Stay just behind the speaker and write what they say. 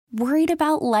Worried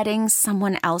about letting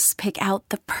someone else pick out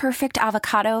the perfect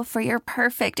avocado for your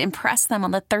perfect impress them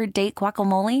on the third date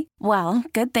guacamole? Well,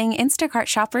 good thing Instacart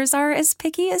shoppers are as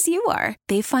picky as you are.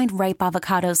 They find ripe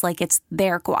avocados like it's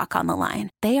their guac on the line.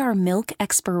 They are milk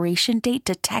expiration date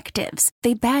detectives.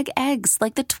 They bag eggs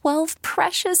like the 12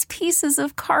 precious pieces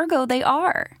of cargo they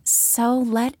are. So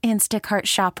let Instacart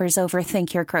shoppers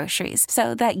overthink your groceries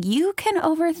so that you can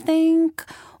overthink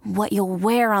what you'll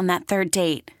wear on that third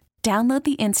date. Download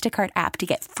the Instacart app to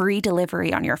get free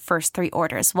delivery on your first 3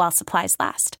 orders while supplies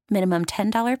last. Minimum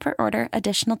 $10 per order.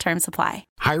 Additional terms apply.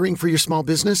 Hiring for your small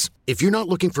business? If you're not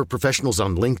looking for professionals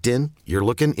on LinkedIn, you're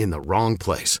looking in the wrong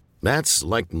place. That's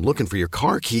like looking for your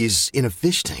car keys in a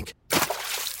fish tank.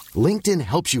 LinkedIn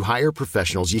helps you hire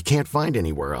professionals you can't find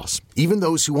anywhere else, even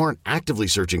those who aren't actively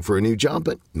searching for a new job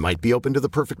but might be open to the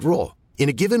perfect role. In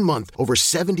a given month, over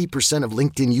 70% of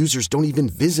LinkedIn users don't even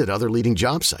visit other leading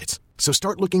job sites. So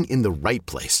start looking in the right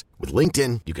place. With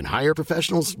LinkedIn, you can hire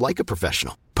professionals like a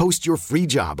professional. Post your free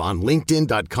job on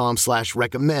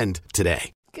linkedin.com/recommend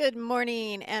today. Good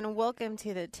morning and welcome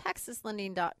to the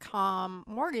TexasLending.com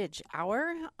Mortgage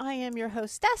Hour. I am your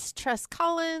hostess, Tress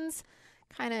Collins,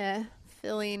 kind of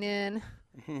filling in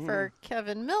for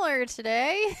Kevin Miller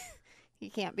today. He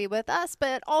can't be with us,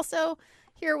 but also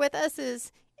here with us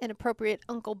is Inappropriate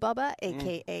Uncle Bubba,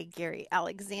 a.k.a. Gary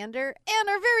Alexander, and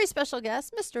our very special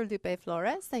guest, Mr. Lupe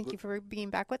Flores. Thank you for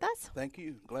being back with us. Thank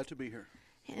you. Glad to be here.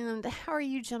 And how are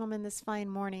you gentlemen this fine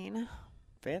morning?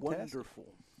 Fantastic. Wonderful.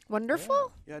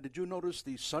 Wonderful? Yeah, did you notice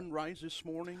the sunrise this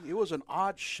morning? It was an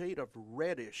odd shade of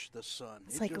reddish, the sun.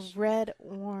 It's like just,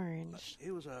 red-orange.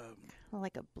 It was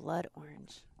like a blood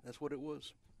orange. That's what it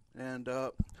was. And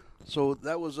so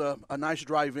that was a nice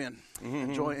drive in,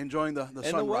 enjoying the sunrise.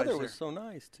 And the weather there was so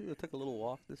nice, too. I took a little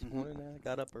walk this morning. I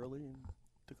got up early and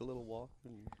took a little walk.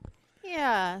 And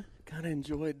yeah. Kind of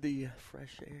enjoyed the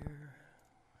fresh air.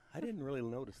 I didn't really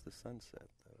notice the sunset,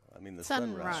 though. I mean, the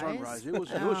sunrise. It was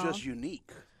just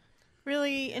unique.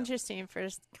 Really interesting for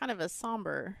kind of a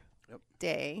somber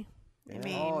day. Yeah. I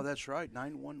mean, oh, that's right,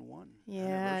 9/11.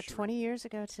 Yeah, 20 years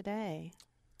ago today.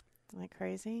 Isn't that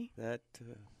crazy?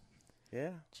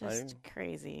 Yeah. Just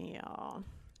crazy, y'all.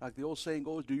 Like the old saying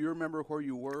goes, do you remember where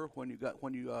you were when you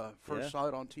first saw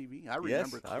it on TV? I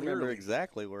remember clearly. I remember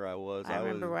exactly where I was. I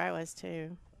remember where I was,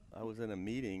 too. I was in a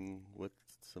meeting with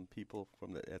some people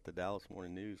at the Dallas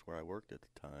Morning News where I worked at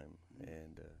the time,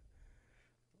 and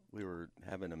we were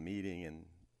having a meeting, and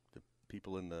the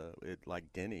people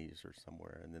like Denny's or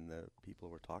somewhere, and then the people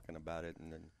were talking about it,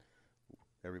 and then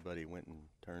everybody went and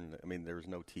turned. I mean, there was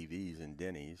no TVs in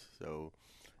Denny's, so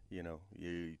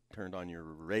you turned on your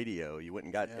radio. You went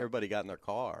and everybody got in their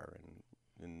car,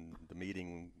 and the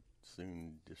meeting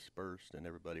soon dispersed, and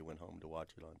everybody went home to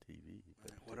watch it on TV.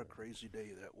 But, what a crazy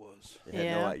day that was!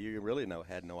 You really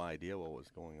had no idea what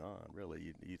was going on.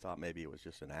 Really, you thought maybe it was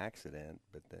just an accident,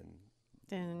 but then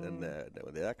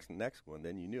the next one,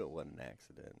 then you knew it wasn't an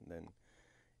accident. And then,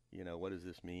 what does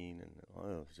this mean? And it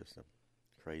was just a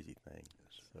crazy thing.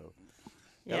 So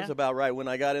that was about right when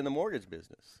I got in the mortgage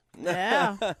business.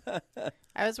 Yeah.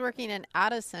 I was working in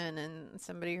Addison, and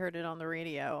somebody heard it on the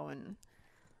radio, and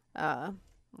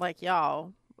like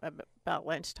y'all, about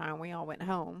lunchtime, we all went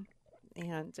home,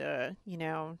 and to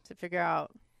figure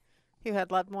out who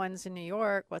had loved ones in New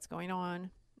York, what's going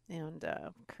on, and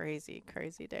crazy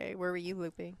day. Where were you,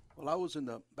 Lupe? Well, I was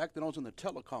back then I was in the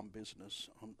telecom business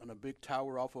on a big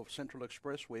tower off of Central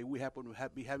Expressway. We happened to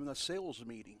be having a sales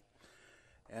meeting,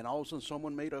 and all of a sudden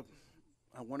someone made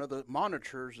one of the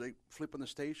monitors, they flip on the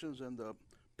stations, and the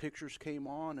pictures came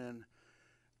on, and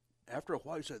after a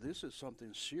while he said, this is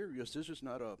something serious. This is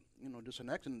not just an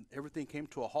accident. Everything came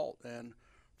to a halt, and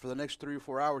for the next 3 or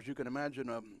 4 hours, you can imagine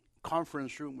a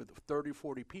conference room with 30,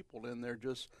 40 people in there,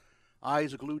 just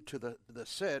eyes glued to the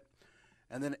set,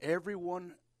 and then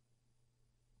everyone,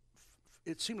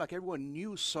 it seemed like everyone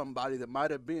knew somebody that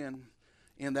might have been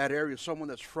in that area, someone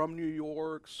that's from New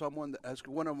York, someone that, as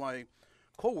one of my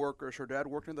co-workers, her dad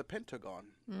worked in the Pentagon,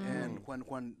 and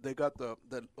when they got the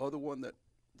other one, the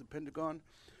Pentagon,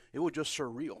 it was just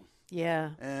surreal.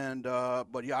 Yeah. And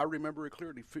but I remember it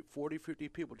clearly, 40, 50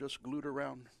 people just glued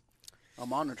around a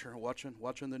monitor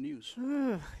watching the news.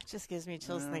 It just gives me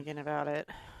chills thinking about it.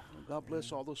 God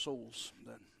bless all the souls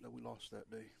that we lost that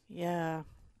day. Yeah,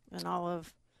 and all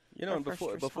of and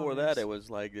before that, it was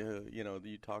like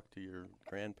you talk to your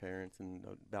grandparents and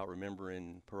about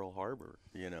remembering Pearl Harbor.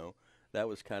 That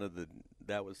was kind of the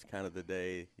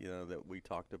day that we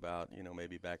talked about.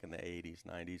 Maybe back in the 80s,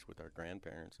 90s with our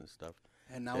grandparents and stuff.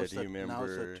 And now it's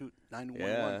 9/11.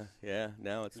 Yeah.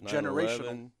 Now it's 9/11.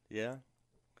 Generational.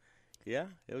 Yeah.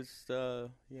 It was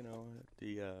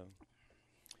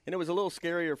And it was a little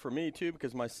scarier for me, too,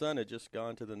 because my son had just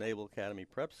gone to the Naval Academy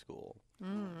Prep School.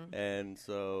 And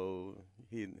so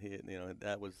he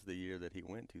that was the year that he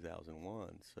went,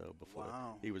 2001. So before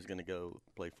he was going to go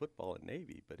play football at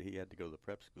Navy, but he had to go to the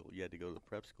prep school. You had to go to the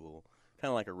prep school, kind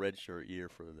of like a redshirt year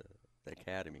for the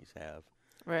academies have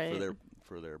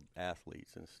for their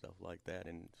athletes and stuff like that.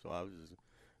 And so I was,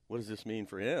 what does this mean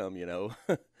for him?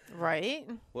 Right.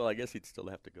 Well, I guess he'd still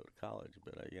have to go to college,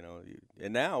 but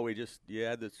and now you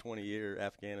had this 20-year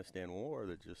Afghanistan war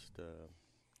that just.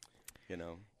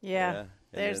 Yeah,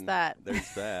 there's that.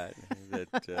 There's that.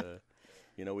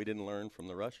 We didn't learn from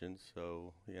the Russians,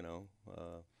 so,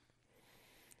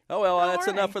 oh, well, that's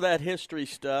enough of that history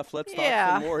stuff. Let's talk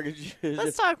some mortgages.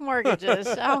 Let's talk mortgages,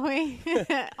 shall we?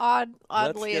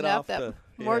 Oddly enough, that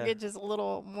mortgage is a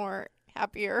little more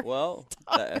happier. Well,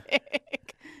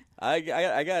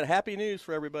 I got happy news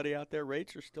for everybody out there.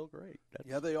 Rates are still great.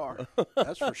 They are.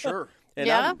 That's for sure. And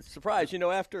I'm surprised,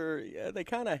 after they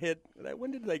kind of hit,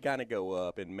 when did they kind of go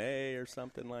up? In May or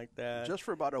something like that? Just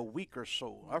for about a week or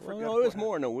so. I forget. No, it was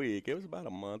more than a week. It was about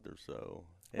a month or so.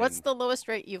 What's the lowest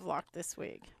rate you've locked this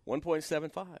week?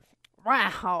 1.75.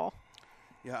 Wow.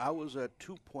 Yeah, I was at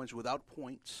 2 points without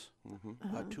points.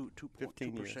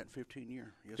 2.2%, 15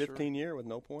 year. Yes, 15 year with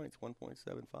no points,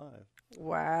 1.75.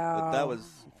 Wow. But that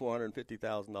was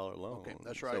 $450,000 loan. Okay,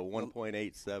 that's right. So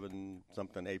 1.87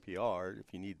 something APR, if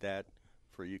you need that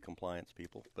for you compliance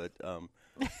people. But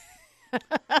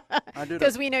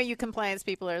because we know you compliance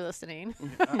people are listening.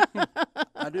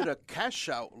 I did a cash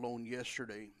out loan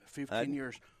yesterday, 15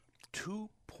 years,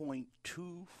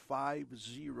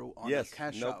 2.250 on a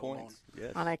cash out points. loan.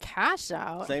 Yes. On a cash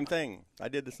out? Same thing. I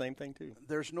did the same thing, too.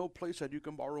 There's no place that you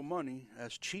can borrow money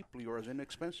as cheaply or as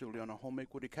inexpensively on a home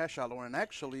equity cash out loan. And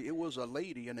actually, it was a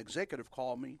lady, an executive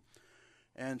called me,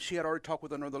 and she had already talked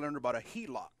with another lender about a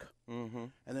HELOC. Mm-hmm.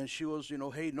 And then she was,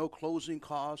 hey, no closing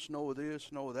costs, no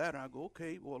this, no that. And I go,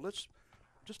 okay, well, let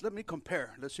me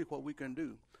compare. Let's see what we can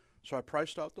do. So I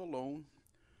priced out the loan,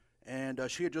 and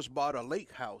she had just bought a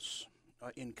lake house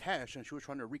in cash, and she was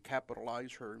trying to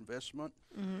recapitalize her investment.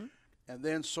 Mm-hmm. And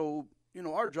then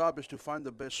our job is to find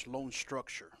the best loan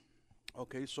structure.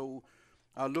 Okay, so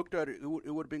I looked at it.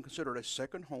 It would have been considered a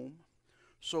second home.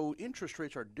 So interest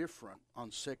rates are different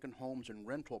on second homes and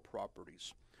rental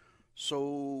properties.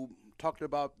 So talked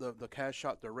about the cash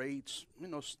out, the rates.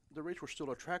 The rates were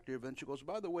still attractive. And she goes,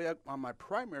 by the way, on my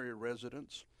primary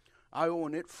residence, I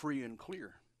own it free and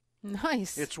clear.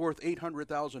 Nice. It's worth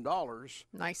 $800,000.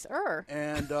 Nicer.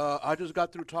 And I just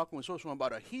got through talking with someone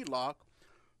about a HELOC.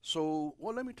 So,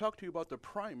 let me talk to you about the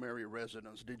primary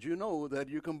residence. Did you know that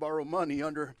you can borrow money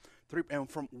under 3, and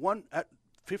from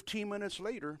 15 minutes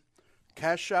later,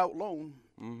 cash out loan,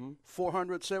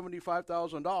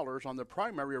 $475,000 on the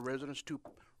primary residence to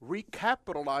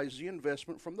recapitalize the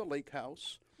investment from the lake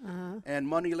house. And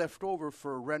money left over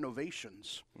for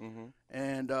renovations.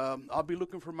 And I'll be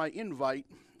looking for my invite,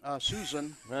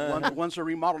 Susan, once the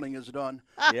remodeling is done.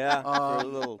 Yeah, for a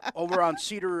little over on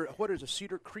Cedar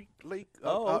Creek Lake?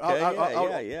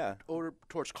 Yeah. Over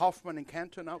towards Kaufman and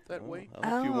Canton, out that way. I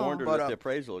hope you warned her that the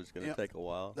appraisal is going to take a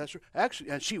while. That's right. Actually,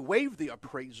 and she waived the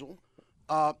appraisal,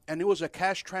 and it was a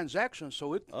cash transaction,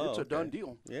 so it's a done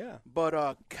deal. Yeah.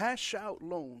 But cash out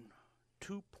loan,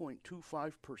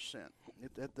 2.25%.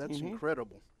 That's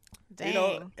incredible.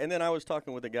 Dang. And then I was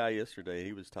talking with a guy yesterday.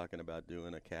 He was talking about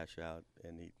doing a cash out,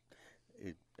 and he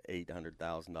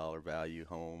 $800,000 value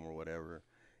home or whatever.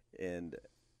 And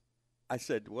I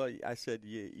said,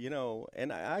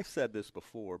 and I've said this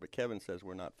before, but Kevin says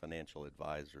we're not financial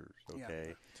advisors, okay?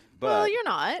 Yeah. But, well, you're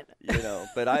not.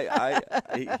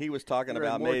 But he was talking You're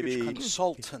about a mortgage maybe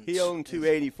consultant. He owned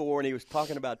 284, and he was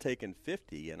talking about taking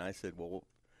 50. And I said,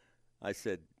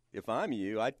 if I'm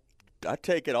you, I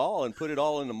take it all and put it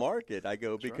all in the market. I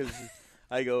go because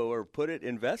or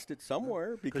invest it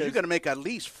somewhere because you're going to make at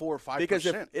least 4 or 5%. Because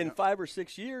if in 5 or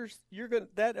 6 years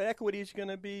that equity is going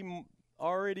to be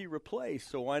already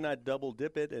replaced. So why not double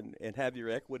dip it and have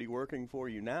your equity working for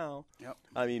you now? Yep.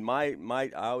 I mean, I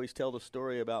always tell the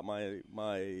story about my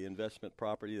investment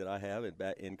property that I have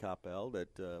in Coppell that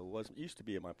used to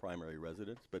be in my primary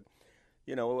residence, but.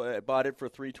 I bought it for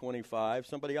 $325.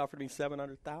 Somebody offered me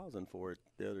 $700,000 for it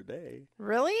the other day.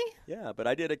 Really? Yeah, but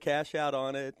I did a cash out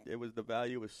on it. The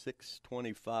value was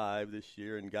 $625 this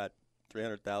year, and got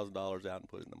 $300,000 out and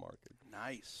put it in the market.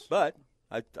 Nice. But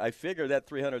I figure that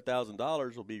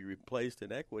 $300,000 will be replaced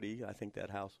in equity. I think that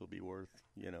house will be worth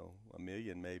 $1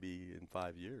 million maybe in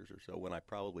 5 years or so when I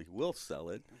probably will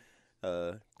sell it.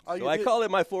 I call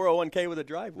it my 401k with a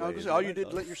driveway. All you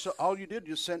did,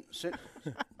 you sent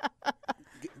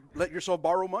let yourself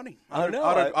borrow money I know.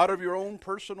 out of your own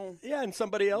personal. Yeah, and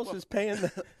somebody else is paying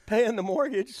the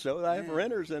mortgage, so I have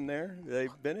renters in there.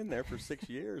 They've been in there for 6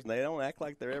 years, and they don't act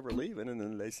like they're ever leaving, and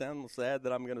then they sound sad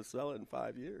that I'm going to sell it in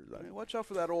 5 years. Watch out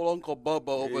for that old Uncle Bubba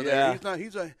over there.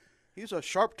 He's a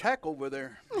sharp tack over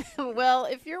there. Well,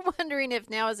 if you're wondering if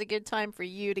now is a good time for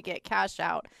you to get cash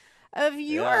out of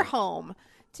your home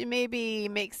to maybe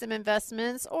make some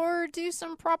investments or do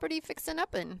some property fixing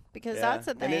up in, because that's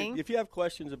a thing. And if you have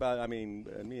questions about, me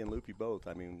and Loopy both,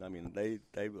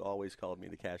 they've always called me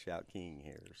the cash out king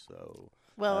here. So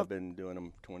I've been doing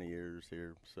them 20 years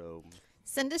here. So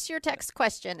send us your text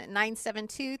question at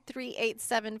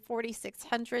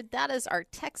 972-387-4600. That is our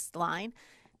text line.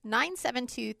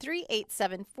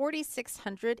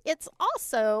 972-387-4600. It's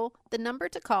also the number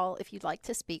to call if you'd like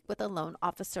to speak with a loan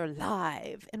officer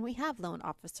live. And we have loan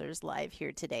officers live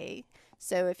here today.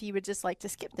 So if you would just like to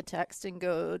skip the text and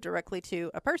go directly to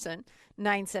a person,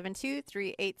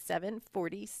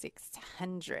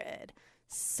 972-387-4600.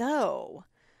 So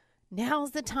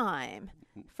now's the time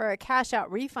for a cash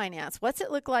out refinance. What's it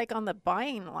look like on the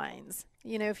buying lines?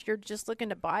 If you're just looking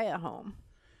to buy a home.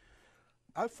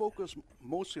 I focus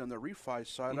mostly on the refi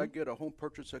side. I get a home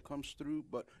purchase that comes through,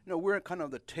 but we're at kind of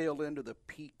the tail end of the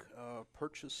peak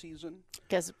purchase season.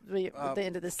 Because the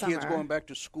end of the summer, kids going back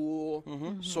to school.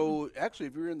 So actually,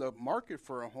 if you're in the market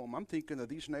for a home, I'm thinking that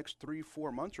these next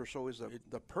 3-4 months or so is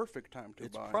the perfect time to buy.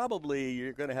 It's probably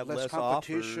you're going to have less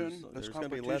competition. Offers. There's going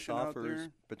to be less offers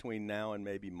between now and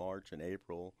maybe March and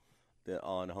April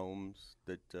on homes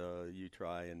that you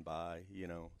try and buy.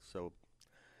 So.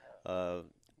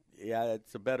 Yeah,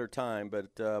 it's a better time,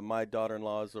 but my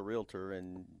daughter-in-law is a realtor,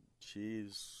 and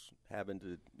she's having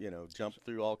to, jump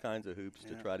through all kinds of hoops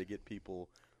to try to get people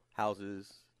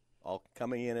houses, all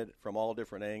coming in it from all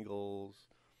different angles.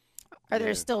 Are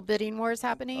there still bidding wars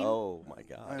happening? Oh my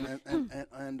God!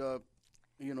 And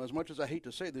as much as I hate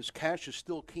to say this, cash is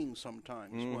still king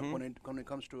sometimes when it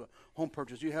comes to a home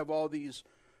purchase. You have all these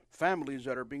families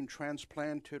that are being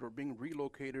transplanted or being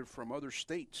relocated from other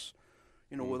states.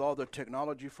 With all the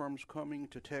technology firms coming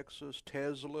to Texas,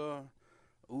 Tesla,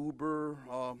 Uber,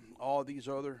 all these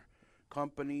other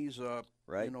companies,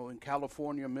 right. In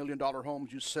California, $1 million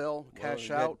homes you sell,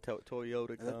 cash out.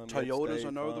 Toyota comes. Toyota's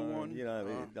another one.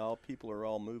 All people are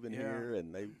all moving here,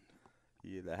 and the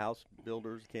house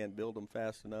builders can't build them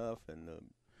fast enough, and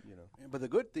But the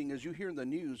good thing is you hear in the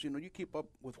news, you keep up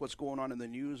with what's going on in the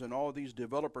news, and all these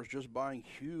developers just buying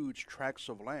huge tracts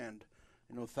of land.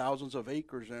 Thousands of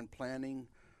acres and planning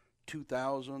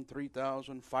 2,000,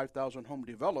 3,000, 5,000 home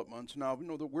developments. Now,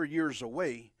 that we're years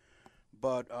away,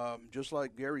 but just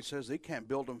like Gary says, they can't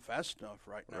build them fast enough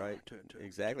right now. Right,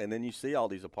 exactly. And then you see all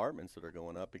these apartments that are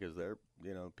going up because they're,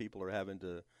 people are having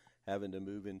to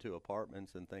move into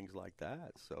apartments and things like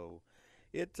that. So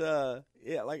it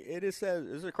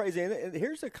is crazy. And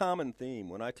here's a common theme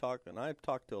when I've talked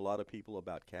to a lot of people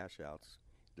about cash outs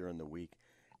during the week,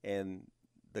 and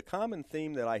the common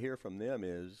theme that I hear from them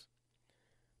is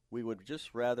we would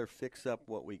just rather fix up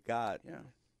what we got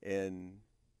and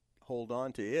hold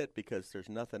on to it because there's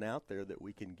nothing out there that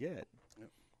we can get.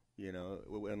 Yep.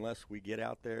 Unless we get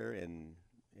out there and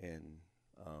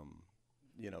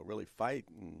really fight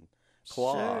and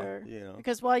claw. Sure.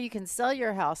 Because while you can sell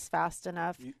your house fast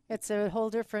enough, it's a whole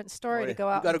different story to go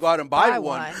out. You got to go out and buy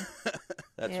one.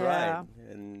 That's right.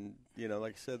 And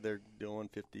like I said, they're doing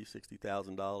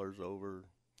 $50,000-$60,000 over.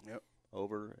 Yep.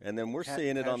 Over, and then we're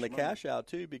seeing it on the cash out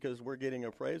too because we're getting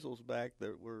appraisals back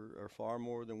that are far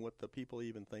more than what the people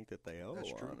even think that they owe. That's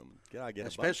true. On them. I get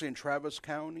especially in Travis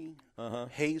County,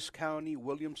 Hayes County,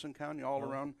 Williamson County, all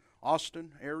around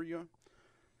Austin area.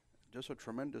 Just a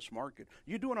tremendous market.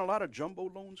 You doing a lot of jumbo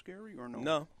loans, Gary, or no?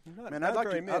 No, man. Not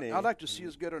very many. I'd like to see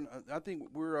us get I think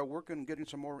we're working getting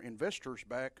some more investors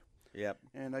back. Yep.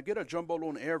 And I get a jumbo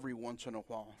loan every once in a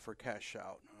while for cash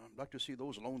out. I'd like to see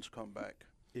those loans come back.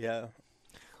 Yeah.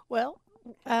 Well,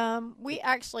 we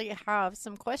actually have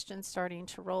some questions starting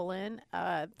to roll in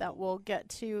that we'll get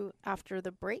to after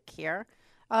the break here.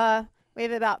 We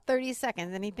have about 30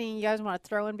 seconds. Anything you guys want to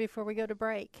throw in before we go to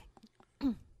break?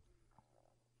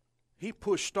 He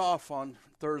pushed off on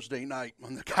Thursday night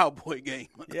on the Cowboy game.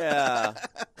 Yeah.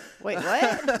 Wait,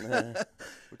 what?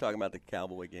 We're talking about the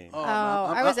Cowboy game.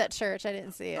 I was at church. I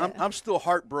didn't see it. I'm still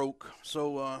heartbroken.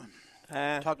 So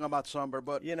talking about somber,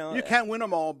 but you can't win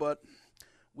them all. But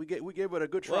we gave it a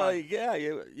good try. Well, yeah,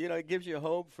 it gives you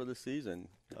hope for the season.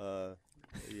 I'm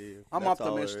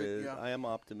optimistic. Yeah. I am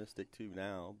optimistic too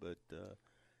now, but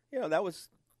that was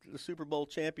the Super Bowl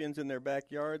champions in their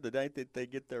backyard the night that they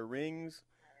get their rings.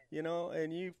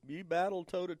 And you battled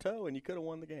toe to toe, and you could have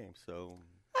won the game. So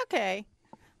okay,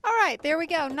 all right, there we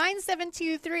go.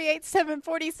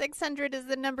 972-387-4600 is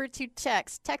the number to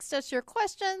text. Text us your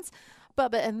questions.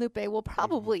 Bubba and Lupe will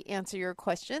probably answer your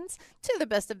questions to the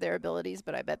best of their abilities,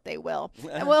 but I bet they will.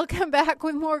 And we'll come back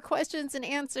with more questions and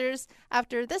answers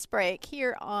after this break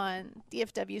here on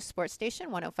DFW Sports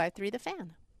Station 105.3 The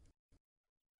Fan.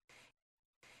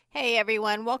 Hey,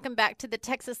 everyone. Welcome back to the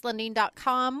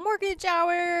TexasLending.com Mortgage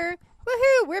Hour.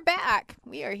 Woohoo! We're back.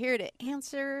 We are here to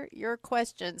answer your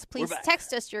questions. Please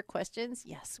text us your questions.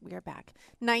 Yes, we are back.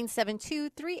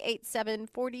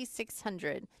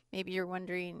 972-387-4600. Maybe you're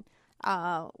wondering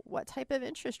what type of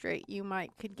interest rate you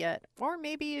could get, or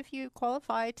maybe if you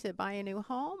qualify to buy a new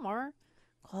home or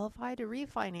qualify to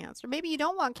refinance, or maybe you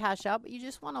don't want cash out, but you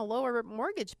just want a lower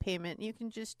mortgage payment. You can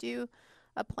just do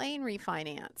a plain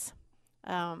refinance.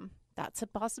 That's a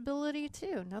possibility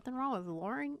too. Nothing wrong with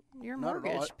lowering your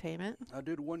mortgage payment. I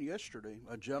did one yesterday.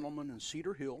 A gentleman in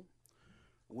Cedar Hill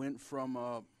went from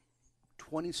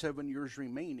 27 years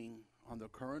remaining on the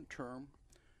current term.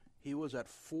 He was at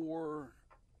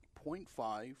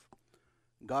 4.5,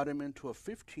 got him into a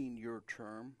 15-year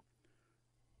term.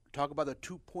 Talk about a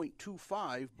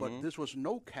 2.25, but this was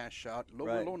no cash out,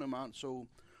 lower loan amount. So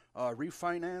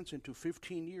refinance into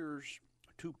 15 years,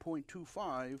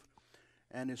 2.25.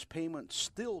 And his payment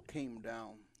still came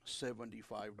down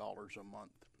 $75 a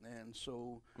month. And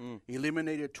so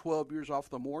eliminated 12 years off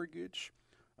the mortgage.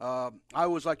 I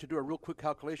always like to do a real quick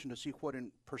calculation to see what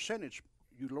in percentage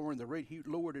you lowering the rate. He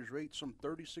lowered his rate some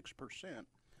 36%,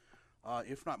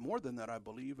 if not more than that, I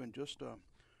believe, and just a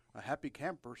happy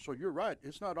camper. So you're right.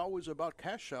 It's not always about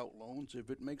cash out loans. If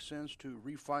it makes sense to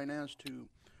refinance to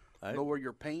lower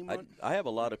your payment. I have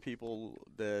a lot of people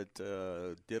that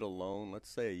did a loan, let's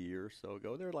say a year or so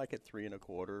ago. They're like at 3.25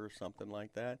 or something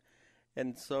like that.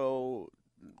 And so,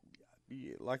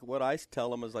 like what I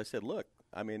tell them is, I said, look,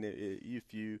 I mean,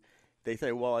 they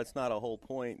say, well, it's not a whole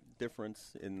point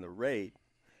difference in the rate.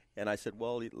 And I said,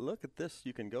 well, look at this.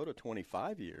 You can go to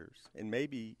 25 years, and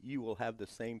maybe you will have the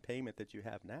same payment that you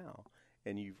have now,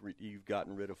 and you've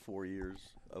gotten rid of 4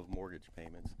 years of mortgage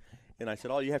payments. And I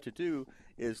said, all you have to do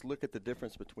is look at the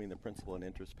difference between the principal and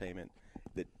interest payment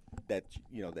that the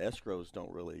escrows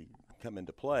don't really come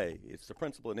into play. It's the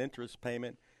principal and interest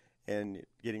payment and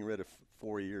getting rid of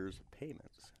 4 years of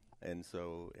payments. And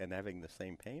so, and having the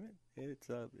same payment, it's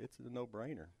a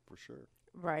no-brainer for sure.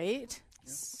 Right.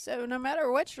 Yeah. So no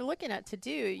matter what you're looking at to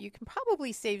do, you can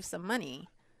probably save some money.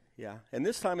 Yeah, and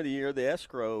this time of the year, the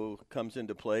escrow comes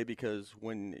into play because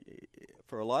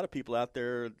for a lot of people out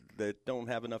there that don't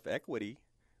have enough equity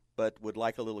but would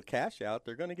like a little cash out,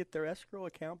 they're going to get their escrow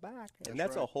account back. And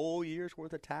that's right. A whole year's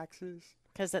worth of taxes.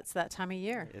 Because it's that time of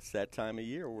year. It's that time of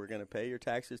year. We're going to pay your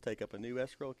taxes, take up a new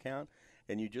escrow account,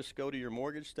 and you just go to your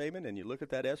mortgage statement and you look at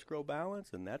that escrow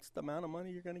balance, and that's the amount of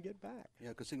money you're going to get back. Yeah,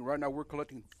 because right now we're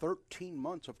collecting 13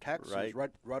 months of taxes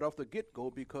right off the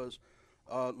get-go because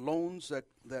loans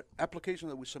that application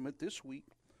that we submit this week,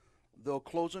 they'll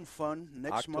close and fund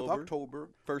next month, October.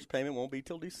 First payment won't be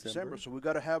till December. So we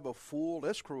got to have a full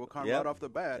escrow account right off the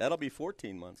bat. That'll be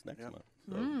 14 months next month.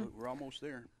 So we're almost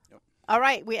there. Yep. All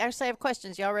right, we actually have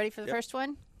questions. Y'all ready for the first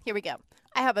one? Here we go.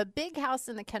 I have a big house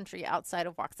in the country outside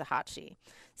of Waxahachie.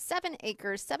 7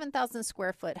 acres, 7,000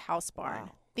 square foot house barn.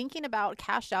 Wow. Thinking about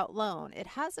cash out loan. It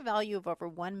has a value of over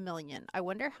 $1 million. I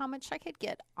wonder how much I could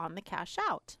get on the cash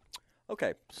out.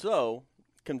 Okay, so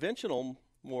conventional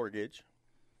mortgage,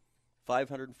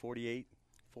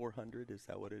 $548,400. Is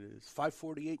that what it is?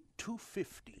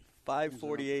 $548,250.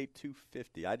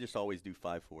 $548,250. I just always do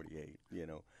 $548. You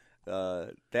know,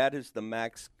 that is the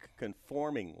max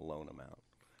conforming loan amount,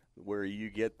 where you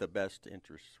get the best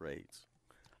interest rates.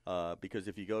 Because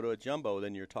if you go to a jumbo,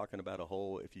 then you're talking about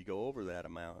if you go over that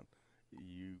amount,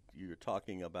 you're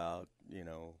talking about,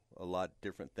 a lot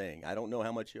different thing. I don't know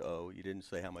how much you owe. You didn't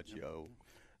say how much you owe.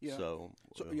 Yeah. So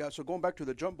going back to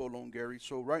the jumbo loan, Gary.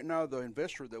 So right now the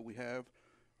investor that we have,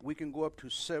 we can go up to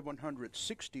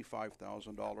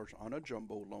 $765,000 on a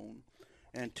jumbo loan.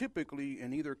 And typically,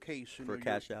 in either case, for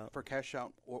cash out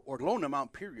or loan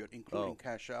amount period, including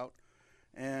cash out,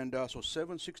 and so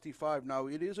 765. Now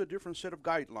it is a different set of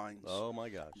guidelines. Oh my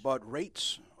gosh! But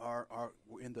rates are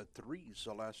in the threes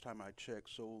the last time I checked.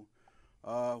 So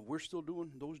we're still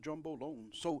doing those jumbo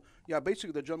loans. So yeah,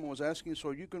 basically the gentleman was asking.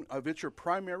 So you can, if it's your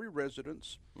primary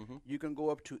residence, you can go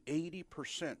up to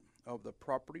 80% of the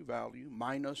property value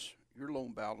minus your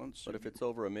loan balance. But if it's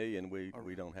over $1 million, we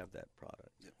don't have that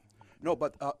product. Yeah. No,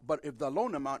 but if the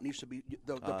loan amount needs to be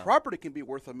the property can be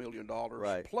worth $1 million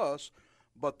plus,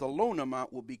 but the loan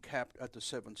amount will be capped at the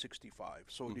 765.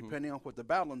 So depending on what the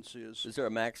balance is. Is there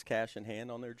a max cash in hand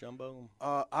on their jumbo?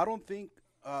 I don't think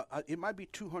It might be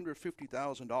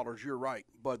 $250,000. You're right,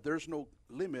 but there's no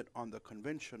limit on the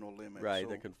conventional limit. Right, so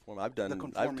the conform. I've done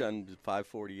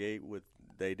 548 with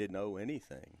they didn't owe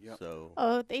anything. Yep. So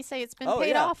Oh, they say it's been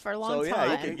paid off for a long so,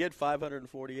 time. yeah, you can get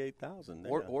 548,000.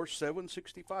 or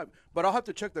 765. But I'll have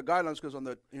to check the guidelines because on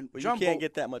the jumbo you can't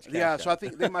get that much cash Yeah, out. so I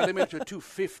think they might limit it to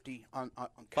 250 on cash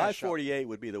out. 548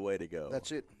 would be the way to go.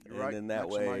 That's it. You're and right. then that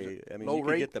Maximize way, it. I mean, Low you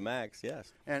rate. can get the max.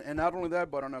 Yes. And not only that,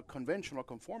 but on a conventional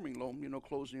conforming loan,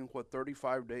 closing in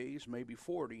 35 days, maybe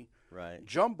 40. Right.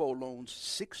 Jumbo loans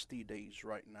 60 days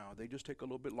right now. They just take a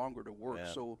little bit longer to work.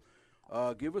 Yeah. So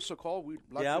give us a call. We'd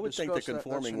like Yeah, to I would think the discuss that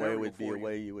conforming way scenario would be for a you.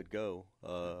 way you would go.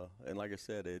 And like I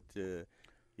said,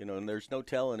 and there's no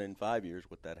telling in 5 years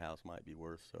what that house might be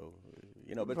worth. So,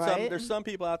 but Right. there's some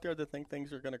people out there that think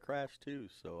things are going to crash too.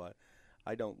 So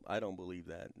I don't believe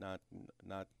that. Not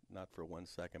for 1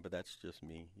 second. But that's just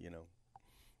me.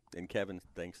 And Kevin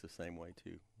thinks the same way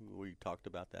too. We talked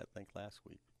about that, I think, last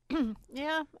week.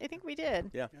 Yeah, I think we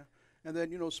did. Yeah. And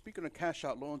then, speaking of cash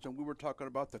out loans, and we were talking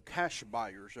about the cash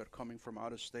buyers that are coming from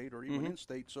out of state or even in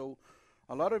state. So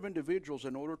a lot of individuals,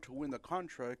 in order to win the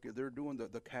contract, they're doing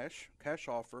the cash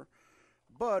offer.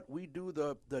 But we do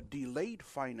the delayed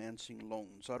financing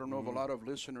loans. I don't know if a lot of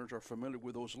listeners are familiar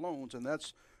with those loans, and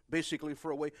that's basically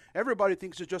for a way. Everybody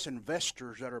thinks it's just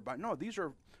investors that are buying. No, these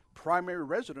are primary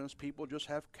residents. People just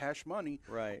have cash money.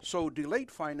 Right. So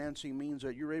delayed financing means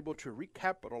that you're able to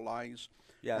recapitalize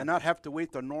Yeah. and not have to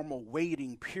wait the normal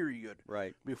waiting period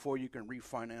Right. before you can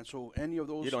refinance. So any of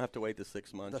those You don't have to wait the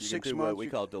 6 months. The You 6 can do what months, we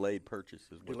you- call delayed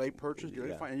purchases. delayed purchase,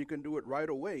 delayed and you can do it right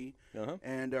away Uh-huh.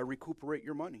 and recuperate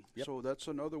your money. Yep. So that's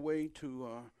another way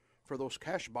to for those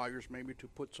cash buyers maybe to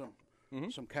put some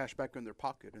cash back in their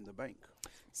pocket in the bank.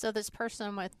 So this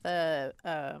person with the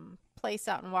place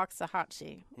out in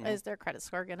Waxahachie, is their credit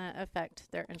score going to affect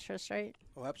their interest rate?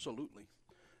 Oh, absolutely.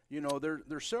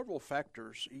 There's several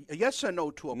factors. Yes and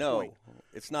no to a No, point.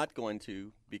 it's not going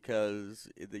to because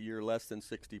you're less than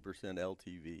 60%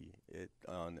 LTV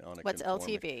on a What's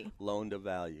conforming LTV? Loan to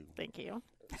value. Thank you.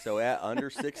 So at under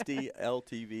 60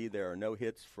 LTV, there are no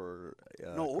hits for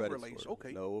No credit overlays, score.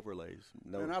 okay. No overlays.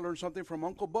 No. And I learned something from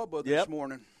Uncle Bubba this Yep.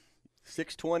 morning.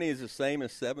 620 is the same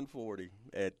as 740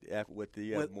 with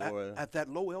the more. At that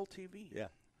low LTV. Yeah.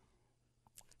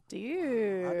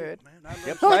 Dude. Man, I learned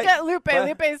Yep. Look Right. at Lupe. Right.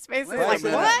 Lupe's face is Wait a like,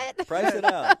 minute. what? Price it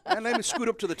out. And let me scoot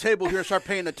up to the table here and start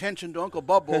paying attention to Uncle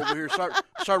Bubba over here. Start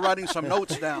writing some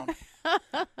notes down.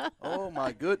 Oh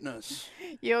my goodness!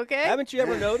 You okay? Haven't you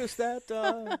ever noticed that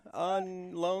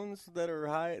on loans that are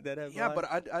high that have? Yeah, high? but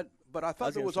I I thought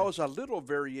was there gonna was say. always a little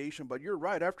variation. But you're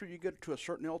right. After you get to a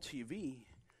certain LTV,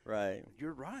 Right.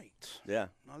 you're right. Yeah.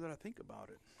 Now that I think about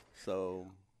it,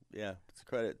 So yeah, it's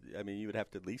credit. I mean, you would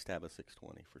have to at least have a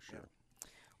 620 for sure.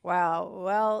 Wow.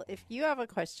 Well, if you have a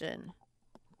question,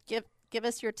 give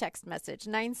us your text message.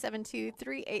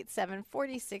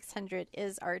 972-387-4600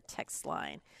 is our text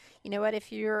line. You know what?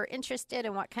 If you're interested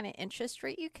in what kind of interest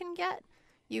rate you can get,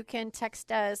 you can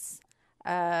text us.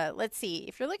 Let's see.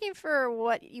 If you're looking for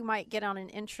what you might get on an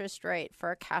interest rate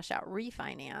for a cash out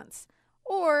refinance,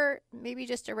 or maybe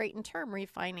just a rate and term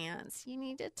refinance, you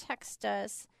need to text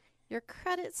us your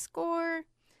credit score,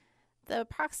 the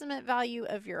approximate value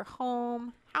of your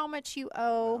home, how much you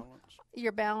owe, balance,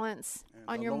 your balance and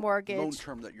on the your loan mortgage,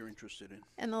 term that you're interested in.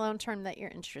 and the loan term that you're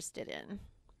interested in.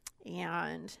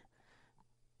 And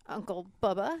Uncle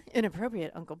Bubba,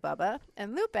 inappropriate Uncle Bubba,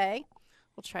 and Lupe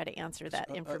will try to answer that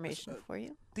information for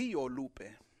you. Tio Lupe.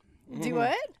 Do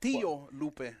what? Tio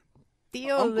Lupe.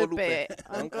 Theo Uncle Lupe. Lupe.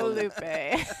 Uncle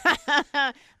Lupe.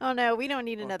 Oh, no, we don't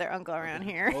need another uncle around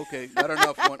here. Okay, got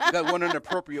enough one. Got one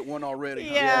inappropriate one already.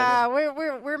 huh? Yeah,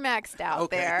 we're maxed out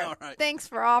Okay, there. all right. Thanks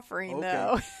for offering, Okay.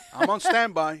 though. I'm on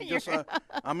standby. Just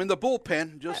I'm in the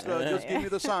bullpen. Just give me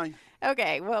the sign.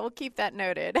 Okay, well, we'll keep that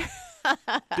noted.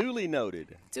 Duly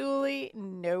noted. Duly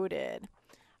noted.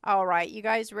 All right, you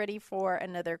guys ready for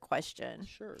another question?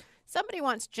 Sure. Somebody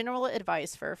wants general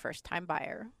advice for a first-time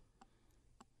buyer.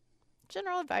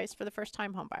 General advice for the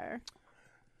first-time home buyer.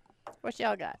 What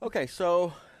y'all got? Okay,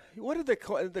 so what are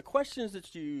the questions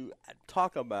that you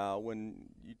talk about when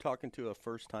you're talking to a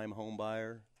first-time home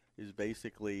buyer? Is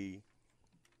basically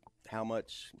how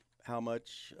much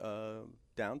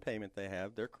down payment they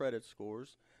have, their credit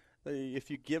scores.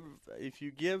 If you give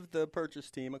the purchase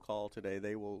team a call today,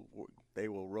 they will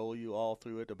roll you all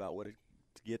through it about what it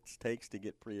takes to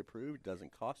get pre-approved. It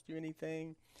doesn't cost you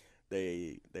anything.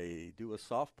 They do a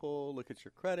soft pull, look at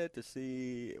your credit to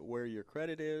see where your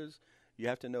credit is. You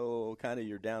have to know kind of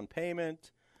your down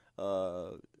payment.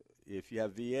 If you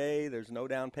have VA, there's no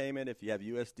down payment. If you have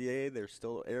USDA, there's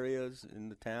still areas in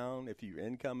the town. If you're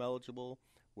income eligible,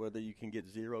 whether you can get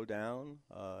zero down,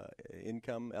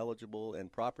 income eligible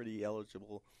and property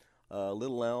eligible.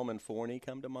 Little Elm and Forney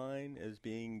come to mind as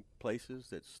being places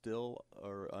that still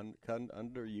are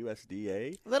under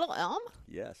USDA. Little Elm?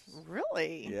 Yes.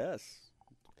 Really? Yes.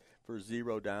 For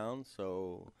zero down.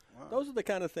 So those are the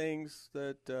kind of things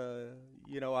that,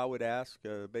 I would ask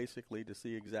basically to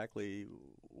see exactly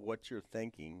what you're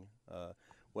thinking,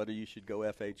 whether you should go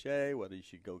FHA, whether you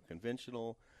should go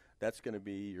conventional. That's going to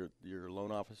be your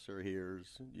loan officer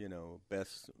here's,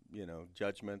 best,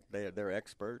 judgment. They're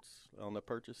experts on the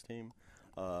purchase team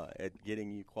at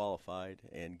getting you qualified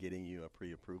and getting you a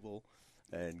pre-approval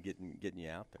and getting you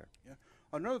out there. Yeah.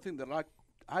 Another thing that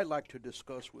I like to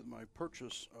discuss with my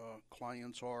purchase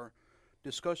clients are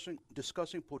discussing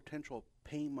potential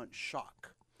payment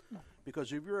shock.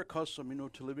 Because if you're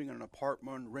accustomed, to living in an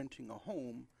apartment, renting a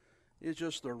home, it's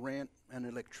just the rent and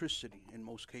electricity in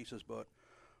most cases, but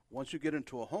once you get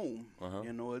into a home,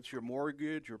 it's your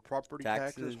mortgage, your property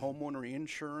taxes, homeowner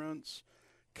insurance,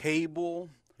 cable,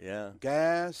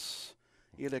 gas,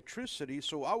 electricity.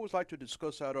 So I always like to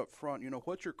discuss that up front.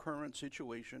 What's your current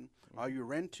situation? Are you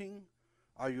renting?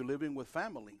 Are you living with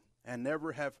family and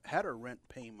never have had a rent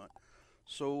payment?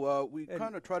 So we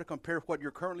kind of try to compare what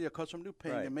you're currently accustomed to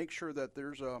paying and make sure that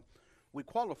we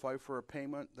qualify for a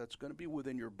payment that's going to be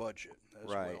within your budget as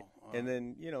well. And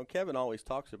then, Kevin always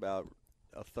talks about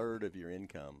a third of your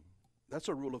income. That's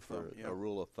a rule of thumb. A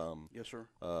rule of thumb. Yes, sir.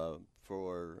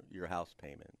 For your house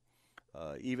payment.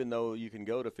 Even though you can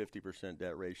go to 50%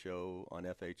 debt ratio on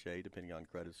FHA, depending on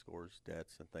credit scores,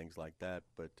 debts, and things like that,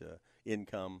 but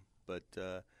income. But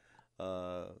the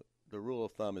rule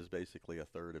of thumb is basically a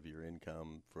third of your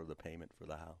income for the payment for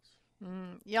the house.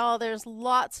 Y'all, there's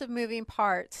lots of moving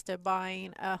parts to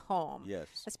buying a home. Yes.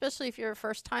 Especially if you're a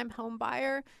first-time home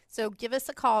buyer. So give us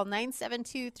a call.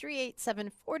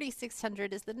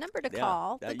 972-387-4600 is the number to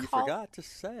call. You forgot to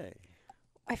say.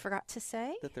 I forgot to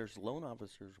say? That there's loan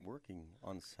officers working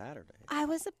on Saturday. I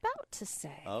was about to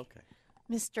say. Okay.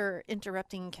 Mr.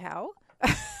 Interrupting Cow.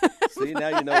 See,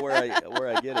 now you know where I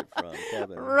get it from,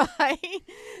 Kevin. Right.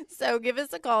 So give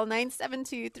us a call,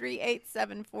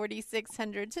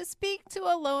 972-387-4600, to speak to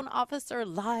a loan officer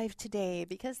live today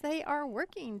because they are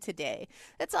working today.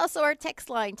 That's also our text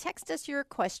line. Text us your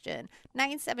question,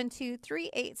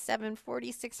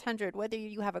 972-387-4600, whether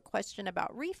you have a question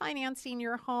about refinancing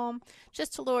your home,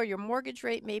 just to lower your mortgage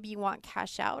rate, maybe you want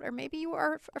cash out, or maybe you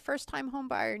are a first-time home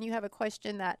buyer and you have a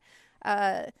question that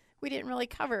we didn't really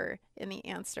cover in the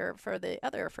answer for the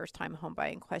other first-time home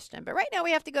buying question. But right now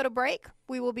we have to go to break.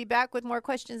 We will be back with more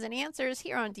questions and answers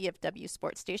here on DFW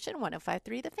Sports Station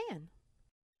 105.3 The Fan.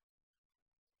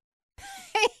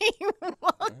 Hey,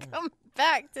 welcome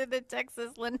back to the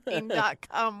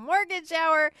TexasLending.com Mortgage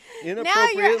Hour. Now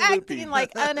you're acting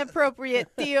like unappropriate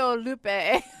Theo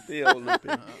Lupe. Theo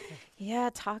Lupe.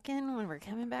 Yeah, talking when we're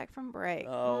coming back from break.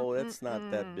 Oh, it's not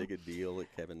that big a deal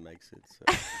that Kevin makes it. So.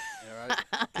 All right.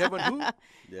 Kevin who?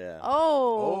 Yeah.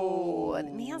 Oh, the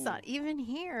man's not even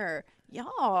here.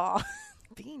 Y'all,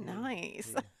 be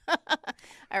nice.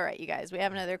 All right, you guys, we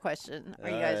have another question. Are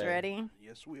you guys ready?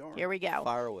 Yes, we are. Here we go.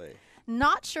 Fire away.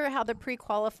 Not sure how the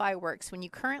pre-qualify works when you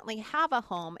currently have a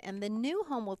home and the new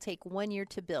home will take 1 year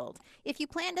to build. If you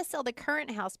plan to sell the current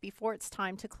house before it's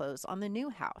time to close on the new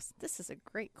house. This is a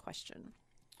great question.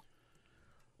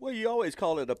 Well, you always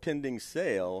call it a pending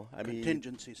sale.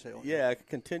 Contingency sale. Yeah,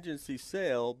 contingency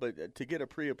sale. But to get a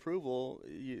pre-approval,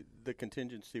 the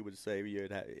contingency would say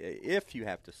if you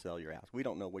have to sell your house. We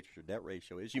don't know what your debt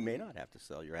ratio is. You may not have to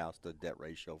sell your house to debt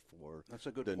ratio for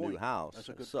new house. That's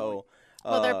a good point.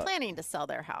 Well, they're planning to sell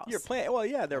their house.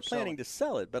 They're planning to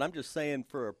sell it. But I'm just saying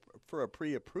for a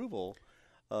pre-approval.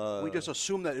 We just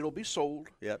assume that it'll be sold,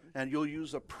 yep. And you'll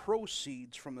use the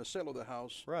proceeds from the sale of the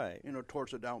house, right?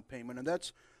 Towards the down payment, and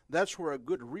that's where a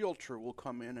good realtor will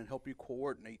come in and help you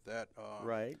coordinate that,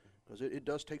 right? Because it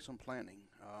does take some planning.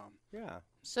 Yeah.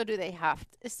 So do they have?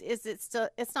 Is it still?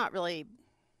 It's not really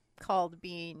called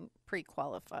being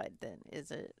pre-qualified, then,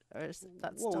 is it? Or is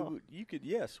that still? You could.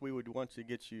 Yes, we would want to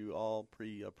get you all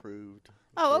pre-approved.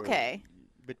 Oh, okay.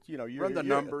 But you run the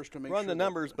numbers to make run the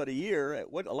numbers. But a year,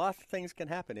 a lot of things can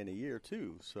happen in a year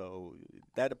too. So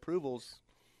that approval's,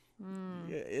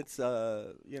 it's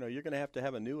you're going to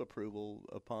have a new approval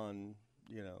upon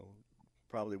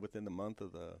probably within the month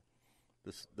of the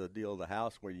deal of the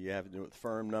house, where you have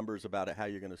firm numbers about how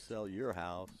you're going to sell your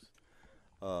house,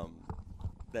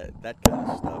 that kind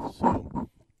of stuff. So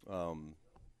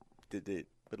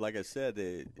but like I said,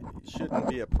 it shouldn't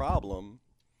be a problem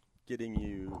getting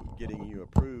you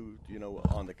approved,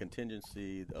 on the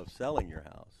contingency of selling your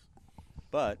house.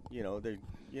 But you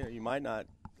might not.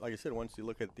 like I said, once you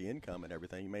look at the income and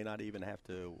everything, you may not even have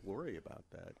to worry about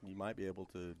that. You might be able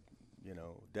to,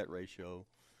 debt ratio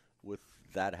with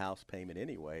that house payment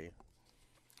anyway.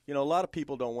 A lot of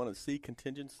people don't want to see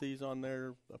contingencies on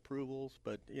their approvals,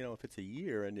 but, if it's a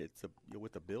year and it's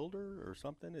with a builder or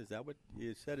something, is that what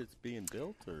you said it's being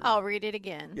built? Or? I'll read it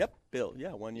again. Yep, built.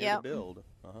 Yeah, 1 year to build.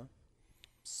 Uh-huh.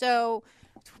 So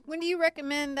when do you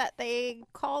recommend that they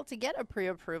call to get a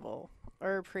pre-approval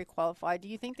or pre-qualified? Do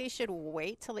you think they should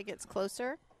wait till it gets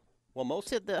closer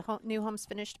to the new homes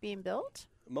finished being built?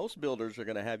 Most builders are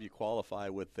going to have you qualify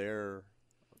with their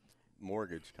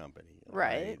mortgage company,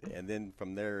 right? And then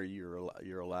from there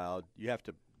you're allowed. You have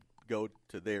to go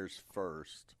to theirs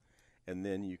first, and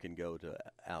then you can go to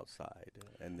outside,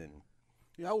 and then.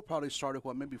 Yeah, I would probably start at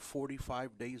maybe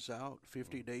 45 days out,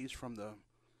 50 days from the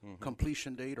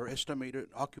completion date or estimated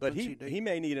occupancy date. But he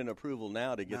may need an approval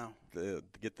now to get the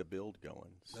build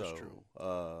going. That's true.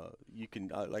 You can,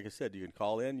 like I said, you can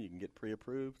call in, you can get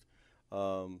pre-approved.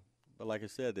 But like I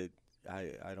said,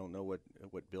 I don't know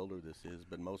what builder this is,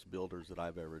 but most builders that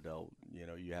I've ever dealt,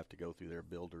 you have to go through their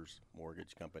builder's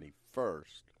mortgage company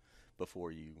first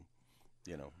before you.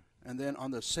 And then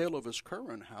on the sale of his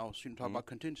current house, you talk about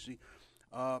contingency.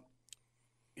 Now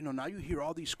you hear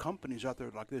all these companies out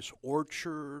there like this,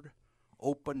 Orchard,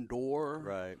 Open Door.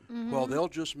 Right. Mm-hmm. Well, they'll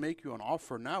just make you an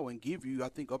offer now and give you, I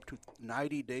think, up to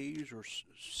 90 days or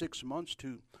 6 months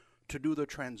to do the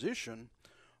transition.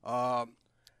 I'm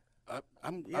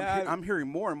hearing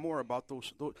more and more about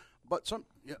those but so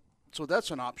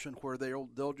that's an option where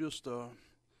they'll just.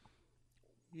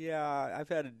 Yeah, I've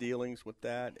had dealings with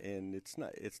that, and it's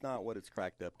not what it's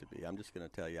cracked up to be. I'm just going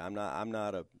to tell you, I'm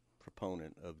not a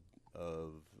proponent of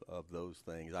those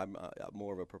things. I'm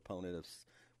more of a proponent of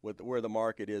where the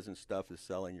market is and stuff is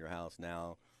selling your house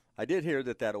now. I did hear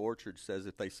that Orchard says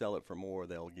if they sell it for more,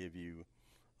 they'll pay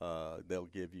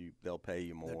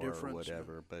you more or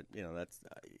whatever. But that's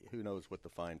who knows what the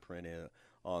fine print is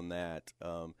on that.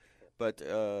 But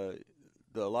a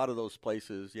lot of those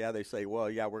places, they say, well,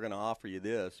 we're going to offer you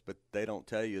this, but they don't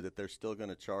tell you that they're still going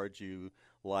to charge you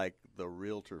like the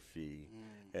realtor fee,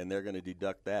 and they're going to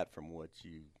deduct that from what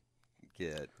you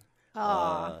get.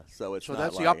 So it's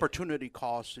that's the opportunity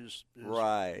cost is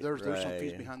right. There's some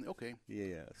fees behind it. Okay.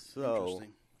 Yeah. So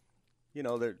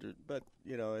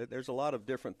there's a lot of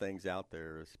different things out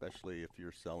there, especially if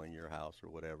you're selling your house or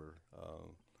whatever.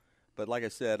 But like I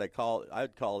said,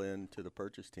 I'd call in to the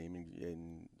purchase team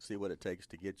and see what it takes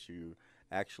to get you.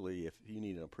 Actually, if you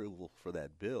need an approval for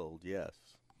that build, yes,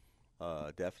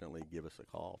 definitely give us a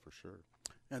call for sure.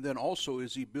 And then also,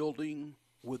 is he building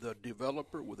with a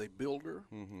developer, with a builder,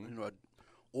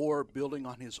 or building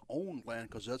on his own land?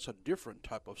 Because that's a different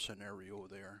type of scenario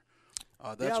there.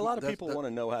 A lot of people want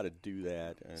to know how to do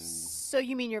that. And so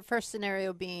you mean your first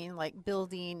scenario being like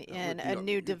building in a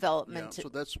new development? So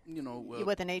that's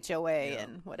with an HOA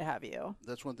and what have you.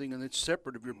 That's one thing, and it's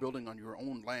separate if you're building on your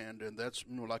own land, and that's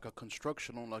like a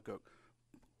construction loan, like a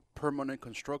permanent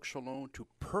construction loan to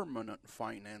permanent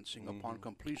financing upon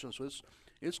completion. So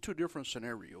it's two different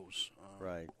scenarios.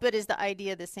 Right. But is the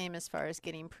idea the same as far as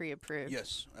getting pre-approved?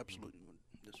 Yes, absolutely.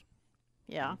 Yes.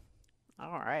 Yeah.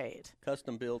 All right.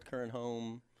 Custom build current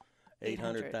home,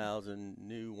 800,000,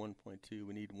 new 1.2.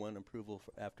 We need one approval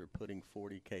after putting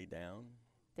 $40K down.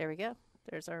 There we go.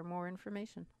 There's our more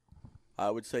information.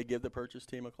 I would say give the purchase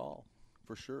team a call,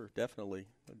 for sure, definitely.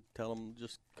 Tell them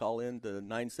just call in to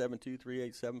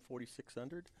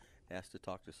 972-387-4600. Ask to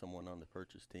talk to someone on the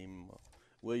purchase team.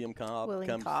 William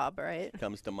Cobb, right?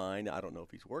 Comes to mind. I don't know if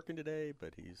he's working today,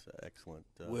 but he's excellent.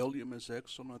 William is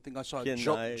excellent. I think I saw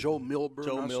Joe Milburn.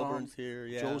 Joe Milburn's here.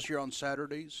 Yeah, Joe's here on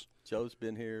Saturdays. Joe's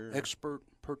been here. Expert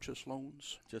purchase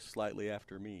loans. Just slightly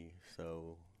after me,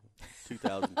 so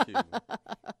 2002.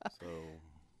 So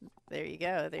there you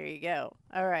go. There you go.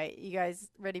 All right, you guys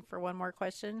ready for one more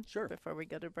question? Sure. Before we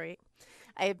go to break,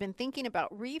 I have been thinking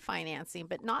about refinancing,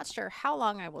 but not sure how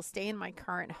long I will stay in my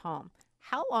current home.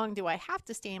 How long do I have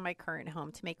to stay in my current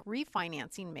home to make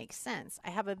refinancing make sense? I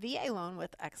have a VA loan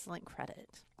with excellent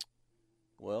credit.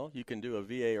 Well, you can do a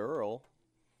VA IRRRL.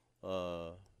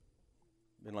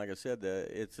 And like I said,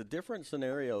 it's a different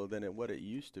scenario than what it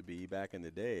used to be back in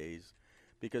the days,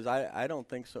 because I don't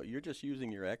think so. You're just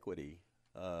using your equity,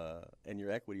 and your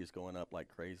equity is going up like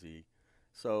crazy.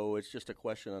 So it's just a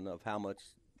question of how much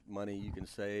money you can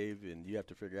save, and you have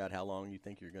to figure out how long you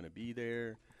think you're going to be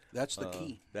there. That's the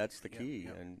key. That's the key.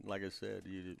 Yeah. And like I said,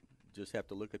 you just have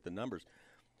to look at the numbers.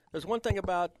 There's one thing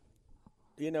about,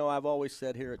 I've always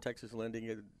said here at Texas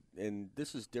Lending, and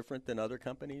this is different than other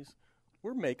companies,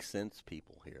 we're make sense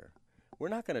people here. We're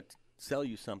not going to sell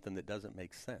you something that doesn't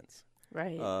make sense.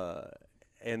 Right.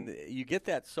 and you get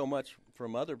that so much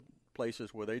from other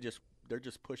places where they're just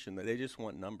pushing. They just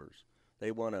want numbers.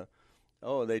 They want to.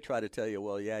 Oh, they try to tell you,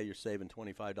 well, yeah, you're saving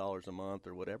 $25 a month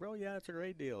or whatever. Oh, yeah, it's a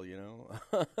great deal, you know.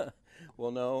 Well,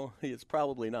 no, it's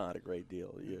probably not a great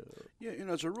deal. Yeah,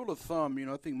 as a rule of thumb,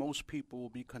 I think most people will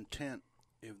be content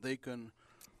if they can,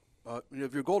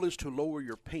 if your goal is to lower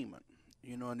your payment,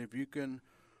 and if you can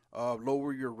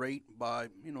lower your rate by,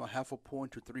 a half a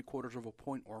point to 3/4 of a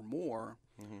point or more,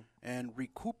 and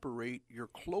recuperate your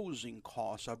closing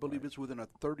costs. I believe it's within a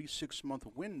 36-month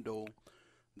window.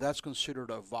 That's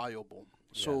considered a viable.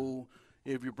 Yeah. So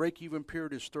if your break-even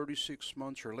period is 36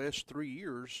 months or less, 3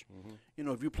 years,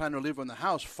 if you plan to live in the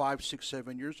house 5, 6,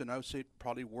 7 years, then I would say it's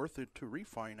probably worth it to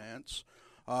refinance.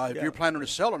 If you're planning to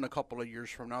sell in a couple of years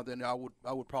from now, then I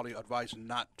would probably advise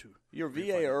not to. Your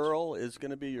VA IRRRL is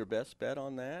going to be your best bet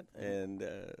on that, and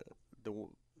I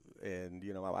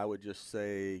would just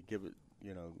say give it.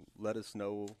 Let us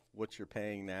know what you're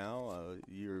paying now.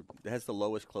 It has the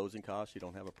lowest closing cost. You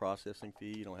don't have a processing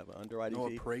fee. You don't have an underwriting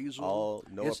fee. Appraisal.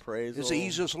 Appraisal. It's the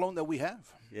easiest loan that we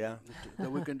have. Yeah.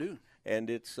 that we can do. And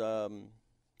it's,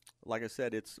 like I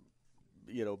said, it's,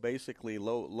 basically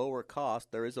lower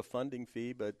cost. There is a funding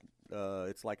fee, but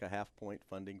it's like a half-point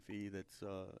funding fee that's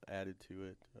added to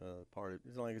it.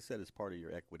 Like I said, it's part of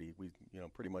your equity. We,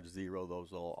 pretty much zero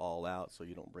those all out, so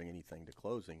you don't bring anything to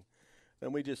closing.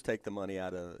 Then we just take the money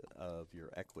out of your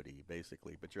equity,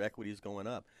 basically. But your equity is going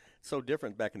up. It's so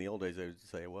different back in the old days. They would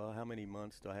say, well, how many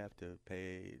months do I have to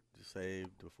pay to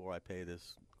save before I pay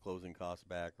this closing cost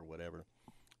back or whatever?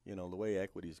 The way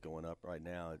equity is going up right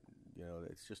now,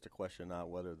 it's just a question not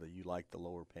whether you like the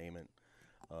lower payment.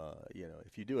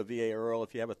 If you do a VA IRRRL,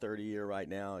 if you have a 30-year right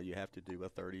now, you have to do a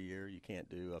 30-year. You can't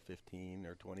do a 15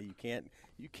 or 20. You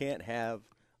can't have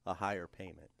a higher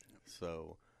payment.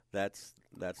 So that's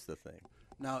the thing.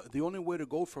 Now, the only way to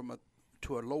go to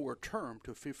a lower term,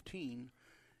 to 15,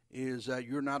 is that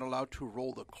you're not allowed to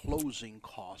roll the closing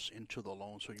costs into the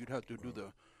loan. So you'd have to do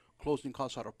the closing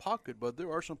costs out of pocket. But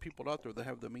there are some people out there that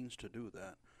have the means to do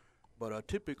that. But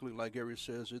typically, like Gary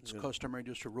says, it's customary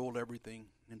just to roll everything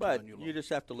into the new loan. But you just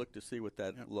have to look to see what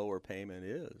that lower payment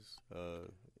is.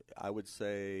 I would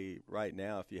say right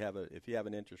now, if you have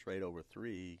an interest rate over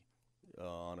 3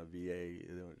 on a VA, it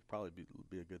would probably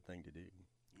be a good thing to do.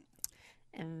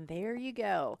 And there you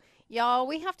go. Y'all,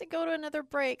 we have to go to another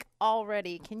break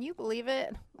already. Can you believe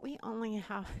it? We only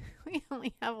have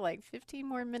like 15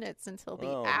 more minutes until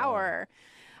the hour.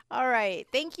 My. All right.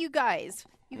 Thank you guys.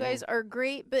 You guys are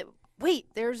great, but wait,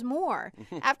 there's more.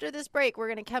 After this break, we're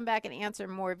going to come back and answer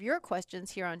more of your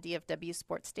questions here on DFW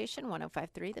Sports Station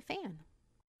 105.3 The Fan.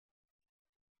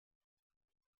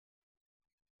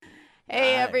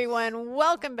 Hey, nice. Everyone.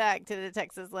 Welcome back to the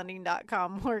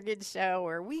TexasLending.com Mortgage Show,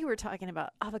 where we were talking about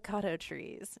avocado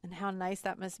trees and how nice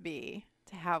that must be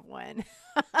to have one.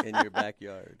 In your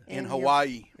backyard. In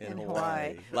Hawaii. In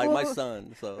Hawaii. Like my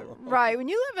son. So. Right. When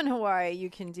you live in Hawaii, you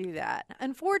can do that.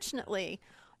 Unfortunately,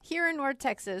 here in North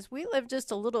Texas, we live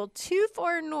just a little too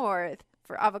far north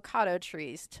for avocado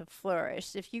trees to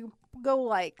flourish. If you go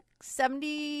like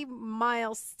 70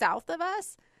 miles south of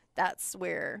us, that's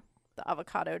where the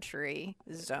avocado tree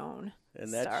zone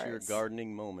And that's starts. Your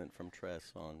gardening moment from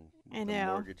Tress on the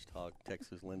Mortgage Talk,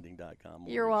 TexasLending.com.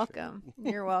 You're welcome.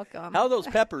 You're welcome. How are those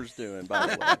peppers doing, by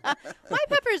the way? My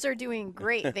peppers are doing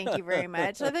great. Thank you very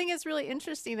much. I think it's really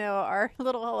interesting, though. Our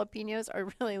little jalapenos are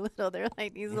really little. They're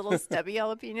like these little stubby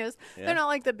jalapenos. Yeah. They're not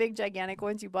like the big, gigantic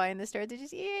ones you buy in the store. They're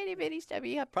just itty bitty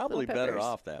stubby. Probably better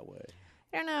off that way.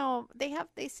 I don't know.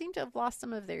 They seem to have lost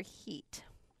some of their heat.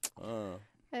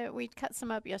 We cut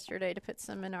some up yesterday to put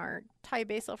some in our Thai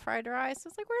basil fried rice.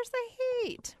 It's like, where's the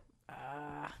heat?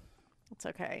 It's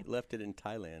okay. Left it in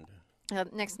Thailand.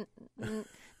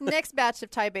 Next batch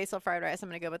of Thai basil fried rice, I'm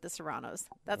going to go with the Serranos.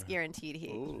 That's guaranteed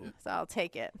heat. Ooh. So I'll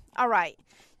take it. All right.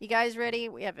 You guys ready?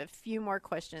 We have a few more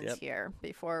questions here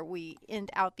before we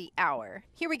end out the hour.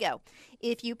 Here we go.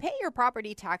 If you pay your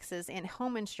property taxes and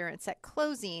home insurance at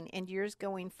closing and years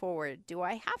going forward, do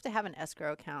I have to have an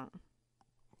escrow account?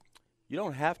 You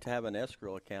don't have to have an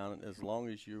escrow account as long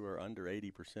as you are under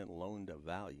 80% loan to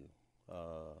value,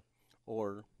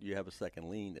 or you have a second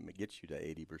lien that gets you to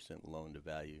 80% loan to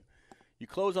value. You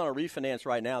close on a refinance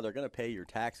right now, they're going to pay your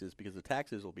taxes because the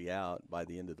taxes will be out by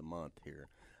the end of the month here.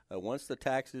 Once the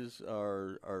taxes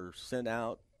are sent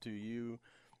out to you,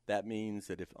 that means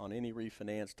that if on any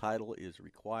refinance, title is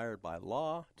required by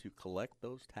law to collect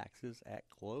those taxes at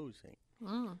closing.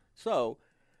 So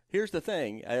here's the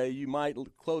thing. You might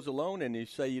close a loan and you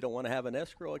say you don't want to have an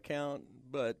escrow account,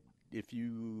 but if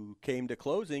you came to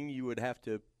closing, you would have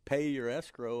to pay your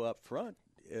escrow up front,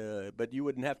 but you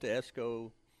wouldn't have to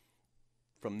escrow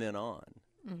from then on,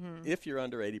 if you're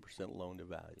under 80% loan to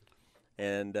value.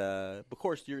 And, of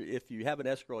course, if you have an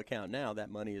escrow account now, that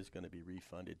money is going to be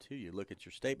refunded to you. Look at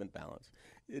your statement balance.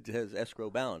 It has escrow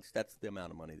balance. That's the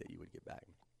amount of money that you would get back.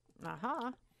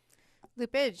 Uh-huh.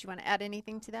 Lupage, you want to add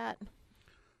anything to that?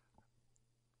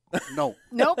 No.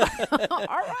 Nope. All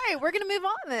right, we're going to move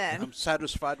on then. I'm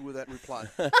satisfied with that reply.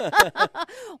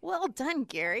 Well done,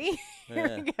 Gary. Here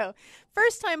Yeah. we go.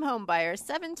 First-time home buyer,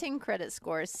 17 credit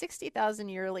score, 60,000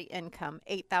 yearly income,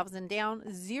 8,000 down,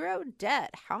 0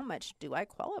 debt. How much do I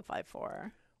qualify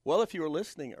for? Well, if you were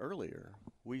listening earlier,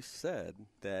 we said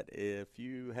that if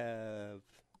you have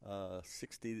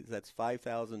 60, that's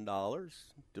 $5,000.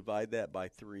 Divide that by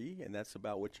 3, and that's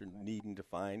about what you're needing to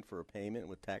find for a payment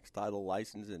with tax, title,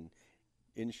 license, and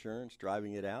insurance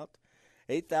driving it out.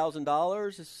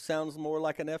 $8,000 sounds more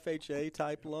like an FHA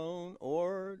type loan,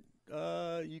 or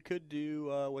you could do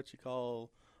what you call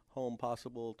home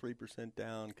possible 3%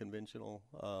 down conventional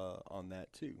on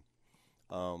that too.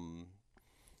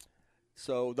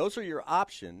 So those are your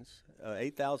options.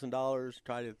 $8,000.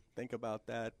 Try to think about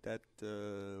that.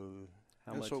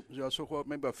 How much? So what?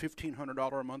 Maybe a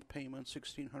 $1,500 a month payment,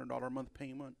 $1,600 a month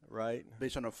payment, Right.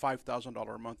 based on a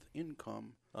 $5,000 a month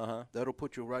income. That'll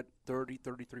put you right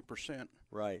 33%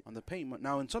 Right. on the payment.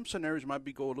 Now, in some scenarios, it might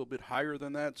be go a little bit higher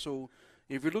than that. So,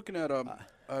 if you're looking at a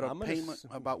payment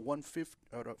about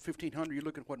 $1,500, you're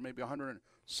looking at what, maybe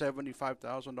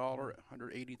 $175,000,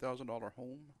 $180,000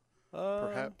 home,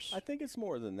 perhaps. I think it's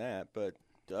more than that, but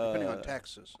depending on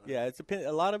taxes. Yeah,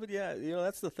 a lot of it. Yeah,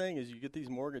 that's the thing is you get these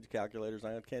mortgage calculators.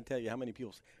 I can't tell you how many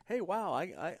people say, "Hey, wow,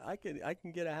 I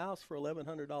can get a house for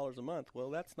 $1,100 a month." Well,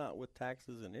 that's not with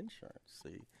taxes and insurance.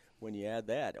 See, when you add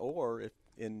that, or if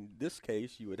in this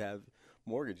case you would have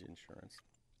mortgage insurance,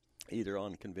 either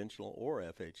on conventional or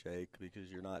FHA, because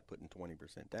you're not putting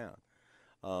 20% down.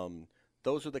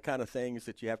 Those are the kind of things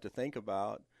that you have to think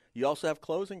about. You also have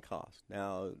closing costs.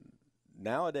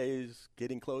 Nowadays,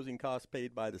 getting closing costs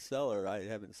paid by the seller, I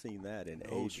haven't seen that in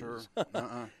ages. Sir.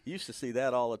 You used to see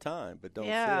that all the time, but don't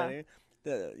Yeah. see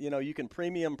that. You can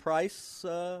premium price.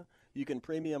 You can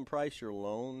premium price your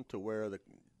loan to where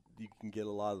you can get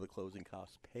a lot of the closing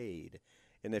costs paid.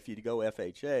 And if you go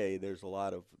FHA,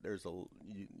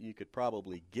 you could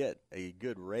probably get a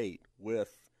good rate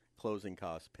with closing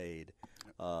costs paid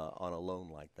on a loan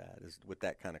like that, with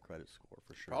that kind of credit score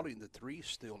for sure. Probably in the 3s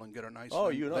still, and get a nice.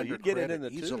 You'd get it in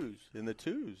the easily. 2s. In the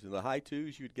 2s, in the high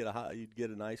 2s, you'd get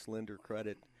a nice lender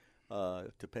credit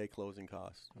to pay closing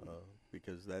costs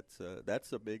because that's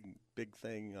a big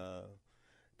thing.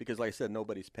 Because like I said,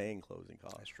 nobody's paying closing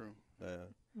costs. That's true.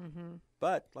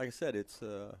 But like I said, it's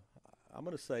I'm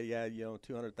going to say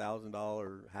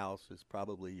 $200,000 house is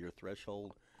probably your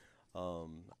threshold.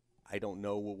 I don't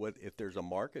know if there's a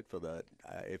market for that.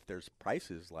 If there's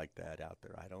prices like that out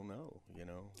there, I don't know.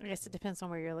 I guess it depends on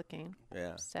where you're looking.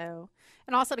 Yeah. So,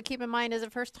 and also to keep in mind as a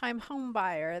first-time home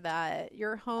buyer that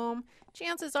your home,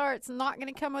 chances are it's not going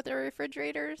to come with a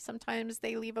refrigerator. Sometimes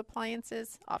they leave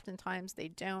appliances. Oftentimes they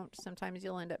don't. Sometimes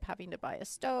you'll end up having to buy a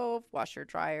stove, washer,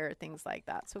 dryer, things like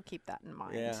that. So keep that in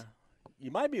mind. Yeah. You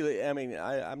might be. I mean,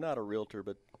 I'm not a realtor,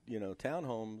 but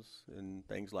townhomes and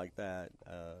things like that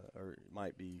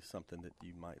might be something that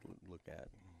you might look at.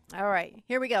 All right,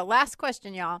 here we go. Last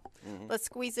question, y'all. Let's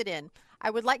squeeze it in. I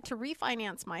would like to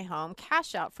refinance my home,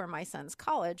 cash out for my son's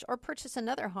college, or purchase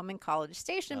another home in College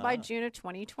Station by June of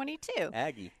 2022.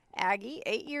 Aggie,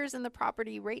 8 years and the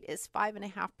property rate is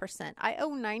 5.5%. I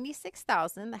owe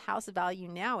 $96,000. The house value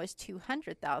now is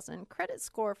 $200,000. Credit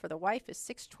score for the wife is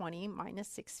 620 minus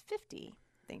 650.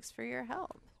 Thanks for your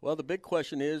help. Well, the big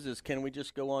question is can we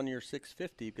just go on your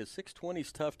 650? Because 620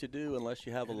 is tough to do unless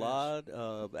you have a lot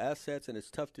of assets, and it's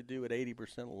tough to do at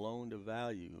 80% loan to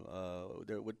value.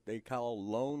 What they call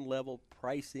loan level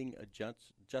pricing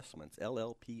adjustments,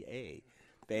 LLPA.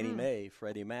 Fannie Mae,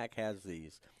 Freddie Mac has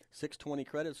these. 620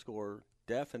 credit score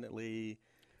definitely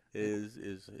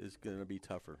is going to be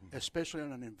tougher, especially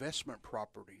on an investment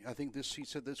property. I think he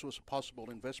said this was a possible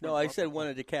investment. No, I said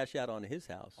wanted to cash out on his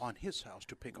house. On his house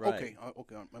to pick. Right.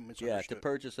 Okay, I misunderstood. Yeah, to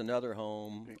purchase another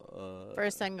home. For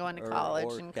his son going to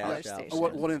college and College Station.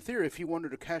 Well, in theory, if he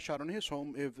wanted to cash out on his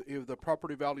home, if the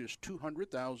property value is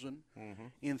 $200,000,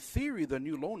 in theory, the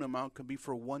new loan amount could be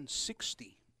for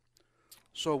 $160,000.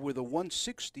 So with the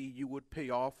 $160,000, you would pay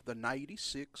off the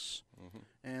 $96,000,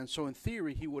 and so in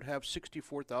theory, he would have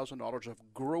 $64,000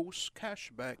 of gross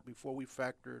cash back before we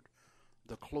factored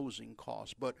the closing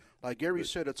costs. But like Gary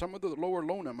said, at some of the lower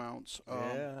loan amounts,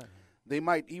 they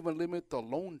might even limit the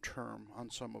loan term on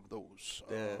some of those.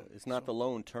 It's not the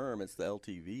loan term; it's the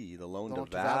LTV, the loan to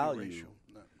value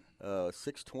value.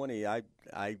 620.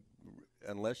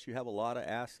 unless you have a lot of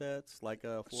assets, like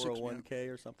a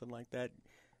 401k or something like that,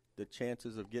 the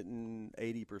chances of getting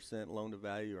 80% loan to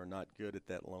value are not good at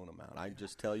that loan amount. I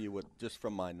just tell you what, just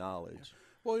from my knowledge.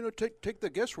 Well, take the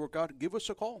guesswork out. Give us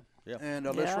a call. Yeah. And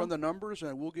let's run the numbers,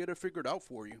 and we'll get it figured out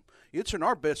for you. It's in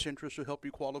our best interest to help you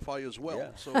qualify as well.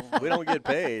 Yeah. So we don't get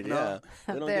paid. No.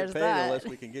 We don't There's get paid that. unless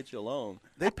we can get you a loan.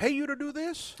 They pay you to do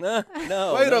this? No.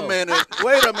 Wait a minute.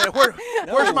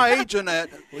 Where's my agent at?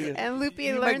 And Loopy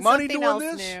You make learned money something doing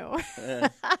else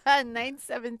this? new.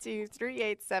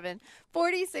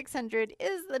 972-387-4600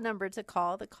 is the number to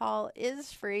call. The call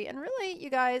is free. And really, you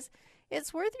guys,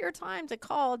 it's worth your time to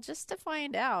call just to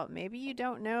find out. Maybe you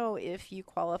don't know if you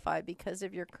qualify because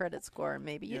of your credit score.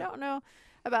 Maybe you don't know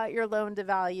about your loan to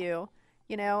value.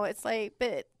 You know, it's like,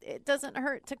 but it doesn't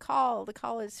hurt to call. The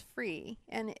call is free.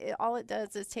 And all it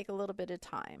does is take a little bit of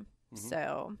time.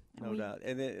 So No doubt.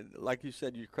 And then, like you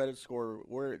said, your credit score,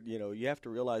 you have to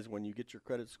realize when you get your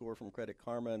credit score from Credit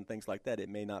Karma and things like that, it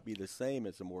may not be the same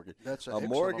as a mortgage. That's an a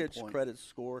excellent mortgage point. credit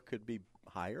score could be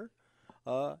higher,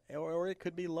 or it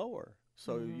could be lower.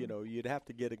 So you'd have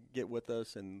to get with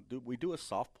us, and we do a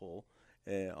soft pull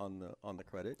on the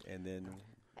credit, and then.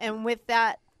 And with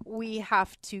that, we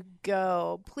have to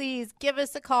go. Please give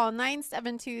us a call,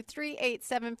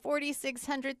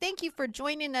 972-387-4600. Thank you for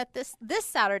joining us this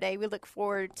Saturday. We look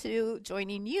forward to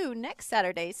joining you next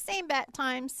Saturday. Same bat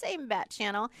time, same bat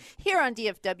channel, here on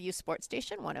DFW Sports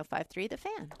Station 105.3 The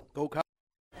Fan. Go Cow-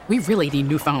 We really need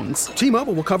new phones.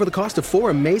 T-Mobile will cover the cost of 4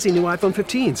 amazing new iPhone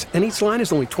 15s, and each line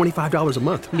is only $25 a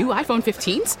month. New iPhone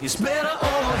 15s? It's better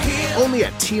over here. Only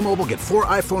at T-Mobile, get 4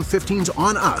 iPhone 15s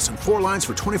on us and 4 lines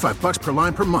for $25 per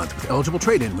line per month with eligible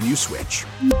trade-in when you switch.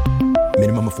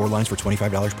 Minimum of 4 lines for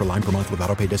 $25 per line per month with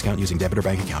autopay discount using debit or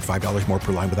bank account. $5 more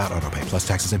per line without autopay, plus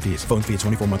taxes and fees. Phone fee at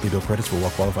 24 monthly bill credits for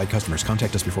well-qualified customers.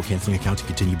 Contact us before canceling account to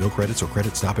continue bill credits or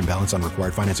credit stop and balance on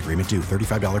required finance agreement due.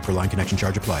 $35 per line connection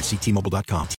charge applies. See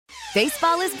T-Mobile.com.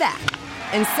 Baseball is back,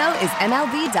 and so is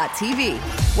MLB.tv.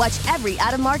 Watch every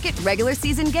out-of-market regular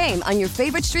season game on your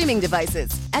favorite streaming devices.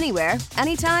 Anywhere,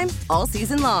 anytime, all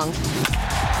season long.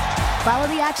 Follow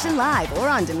the action live or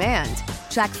on demand.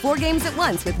 Track 4 games at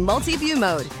once with multi-view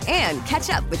mode and catch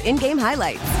up with in-game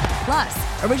highlights.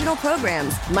 Plus, original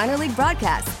programs, minor league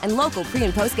broadcasts, and local pre-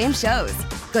 and post-game shows.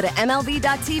 Go to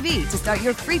MLB.tv to start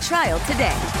your free trial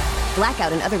today.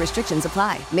 Blackout and other restrictions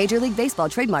apply. Major League Baseball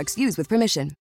trademarks used with permission.